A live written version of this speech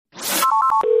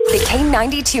The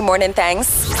K92 Morning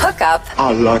Thangs. Hook up.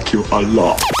 I like you a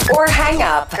lot. Or hang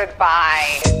up.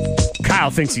 Goodbye. Kyle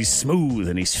thinks he's smooth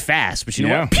and he's fast, but you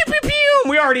know what? Pew, pew, pew.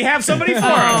 We already have somebody for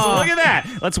him. So look at that.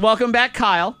 Let's welcome back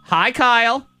Kyle. Hi,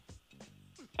 Kyle.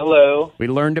 Hello. We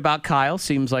learned about Kyle.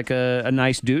 Seems like a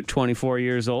nice dude, 24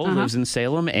 years old, lives in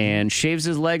Salem, and shaves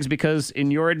his legs because,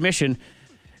 in your admission,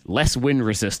 less wind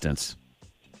resistance.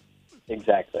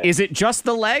 Exactly. Is it just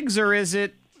the legs, or is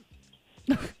it...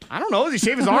 I don't know. Does he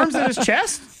shave his arms and his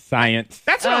chest? Science.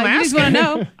 That's what I'm asking. You just want to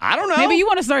know. I don't know. Maybe you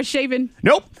want to start shaving.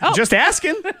 Nope. Just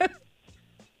asking.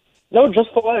 No,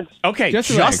 just the legs. Okay, just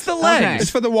the legs. Okay. It's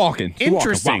for the walking.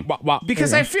 Interesting. Walk, walk.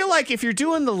 Because I feel like if you're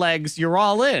doing the legs, you're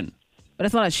all in. But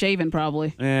it's not a shaving,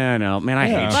 probably. Yeah, I know. Man, I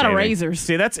hate A lot of shaving. razors.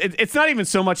 See, it's not even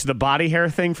so much the body hair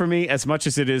thing for me as much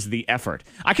as it is the effort.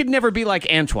 I could never be like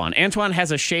Antoine. Antoine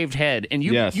has a shaved head, and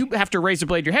you have to razor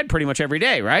blade your head pretty much every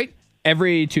day, right?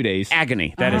 Every 2 days.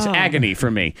 Agony. That is agony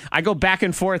for me. I go back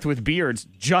and forth with beards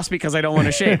just because I don't want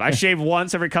to shave. I shave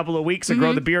once every couple of weeks and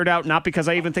grow the beard out, not because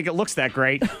I even think it looks that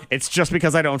great. It's just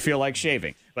because I don't feel like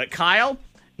shaving. But Kyle,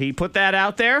 he put that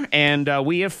out there, and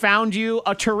we have found you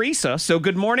a Teresa. So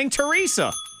good morning,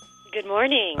 Teresa. Good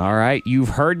morning. All right. You've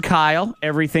heard Kyle.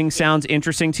 Everything sounds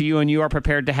interesting to you, and you are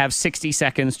prepared to have 60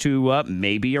 seconds to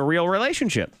maybe a real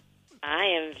relationship. I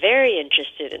am very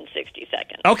interested in 60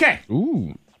 seconds. Okay.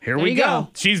 Ooh. Here we go.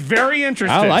 She's very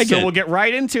interested. I like so it. We'll get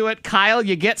right into it. Kyle,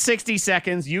 you get 60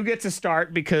 seconds. You get to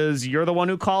start because you're the one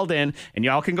who called in, and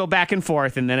y'all can go back and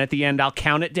forth, and then at the end, I'll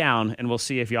count it down, and we'll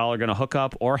see if y'all are going to hook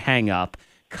up or hang up.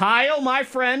 Kyle, my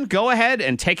friend, go ahead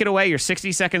and take it away. Your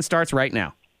 60 seconds starts right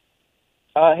now.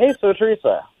 Hey, so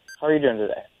Teresa, how are you doing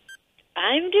today?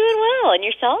 I'm doing well. And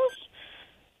yourself?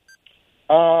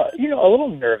 A little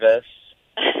nervous.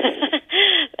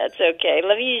 That's okay.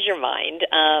 Let me use your mind.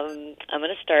 I'm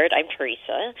going to start. I'm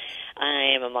Teresa.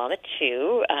 I'm a mom of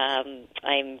two.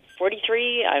 I'm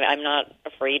 43. I'm not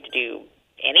afraid to do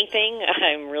anything.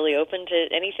 I'm really open to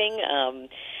anything.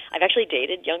 I've actually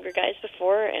dated younger guys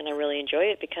before, and I really enjoy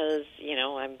it because,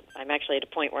 I'm actually at a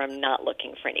point where I'm not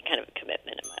looking for any kind of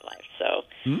commitment in my life. So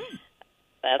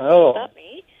that's about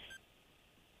me.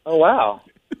 Oh, wow.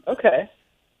 Okay.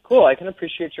 Cool. I can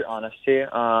appreciate your honesty.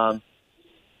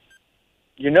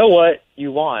 You know what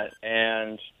you want,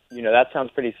 and, that sounds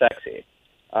pretty sexy.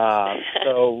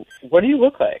 So what do you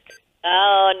look like?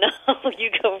 Oh, no,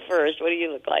 you go first. What do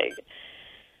you look like?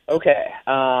 Okay.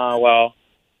 Well,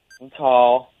 I'm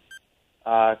tall,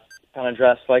 kind of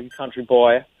dressed like a country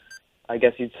boy, I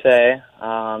guess you'd say.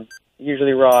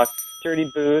 Usually rock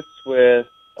dirty boots with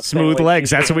smooth legs.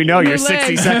 That's what we know. Your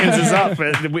 60 seconds is up.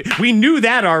 We knew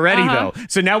that already, though.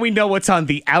 So now we know what's on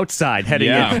the outside heading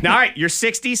in. Now, all right, your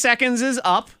 60 seconds is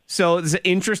up. So it's an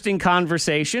interesting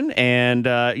conversation. And,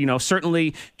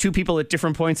 certainly two people at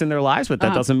different points in their lives, but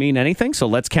that doesn't mean anything. So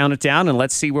let's count it down and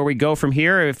let's see where we go from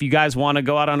here. If you guys want to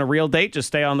go out on a real date, just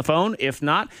stay on the phone. If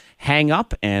not, hang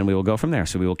up and we will go from there.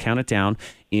 So we will count it down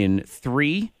in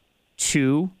 3,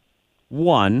 2,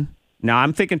 1. Now,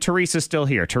 I'm thinking Teresa's still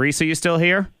here. Teresa, you still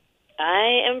here?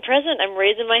 I am present. I'm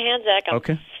raising my hand, Zach. I'm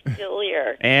still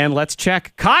here. And let's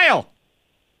check. Kyle!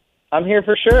 I'm here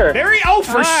for sure.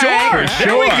 For sure.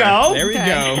 There we go. There we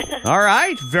go. All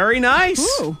right. Very nice.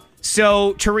 Ooh.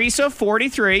 So, Teresa,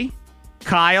 43.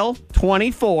 Kyle,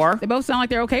 24. They both sound like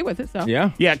they're okay with it. So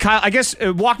Yeah, Kyle, I guess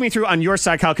walk me through on your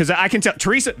side, Kyle, because I can tell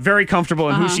Teresa very comfortable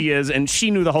in who she is, and she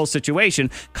knew the whole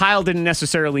situation. Kyle didn't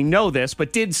necessarily know this,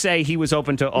 but did say he was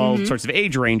open to all sorts of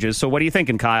age ranges. So what are you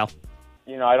thinking, Kyle?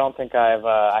 I don't think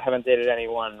I haven't dated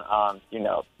anyone,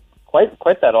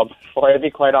 quite that old before, to be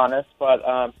quite honest. But,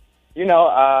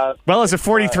 well, as a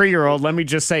 43-year-old, let me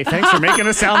just say thanks for making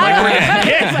us sound like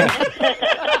we're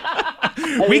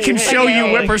we can show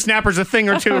you whippersnappers a thing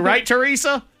or two, right,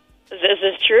 Teresa? This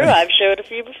is true. I've showed a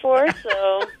few before,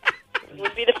 so it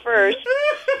would be the first.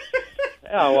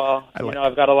 Yeah, well,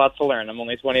 I've got a lot to learn. I'm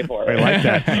only 24. I like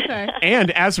that. Okay.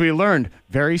 And as we learned,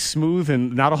 very smooth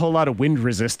and not a whole lot of wind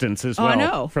resistance as well. I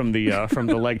know. From the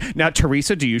leg. Now,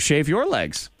 Teresa, do you shave your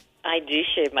legs? I do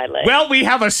shave my legs. Well, we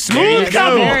have a smooth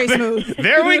couple. Very smooth.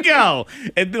 There we go.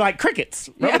 And like crickets,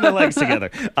 rubbing their legs together.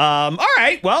 All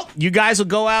right. Well, you guys will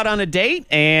go out on a date,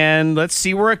 and let's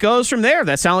see where it goes from there.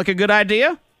 That sound like a good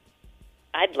idea?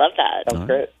 I'd love that. Sounds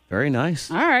great. Very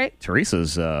nice. All right.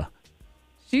 Teresa's...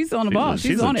 She's on the ball.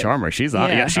 She's on a it. charmer. She's on.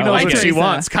 Yeah. She knows what she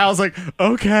wants. Kyle's like,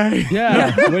 okay.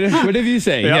 Yeah. Whatever you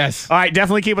say. Yep. Yes. All right.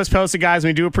 Definitely keep us posted, guys.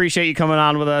 We do appreciate you coming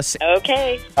on with us.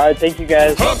 Okay. All right, thank you,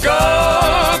 guys. Hook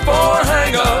up or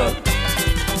hang up.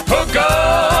 Hook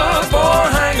up or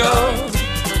hang up.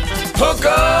 Hook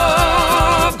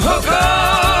up, hook up.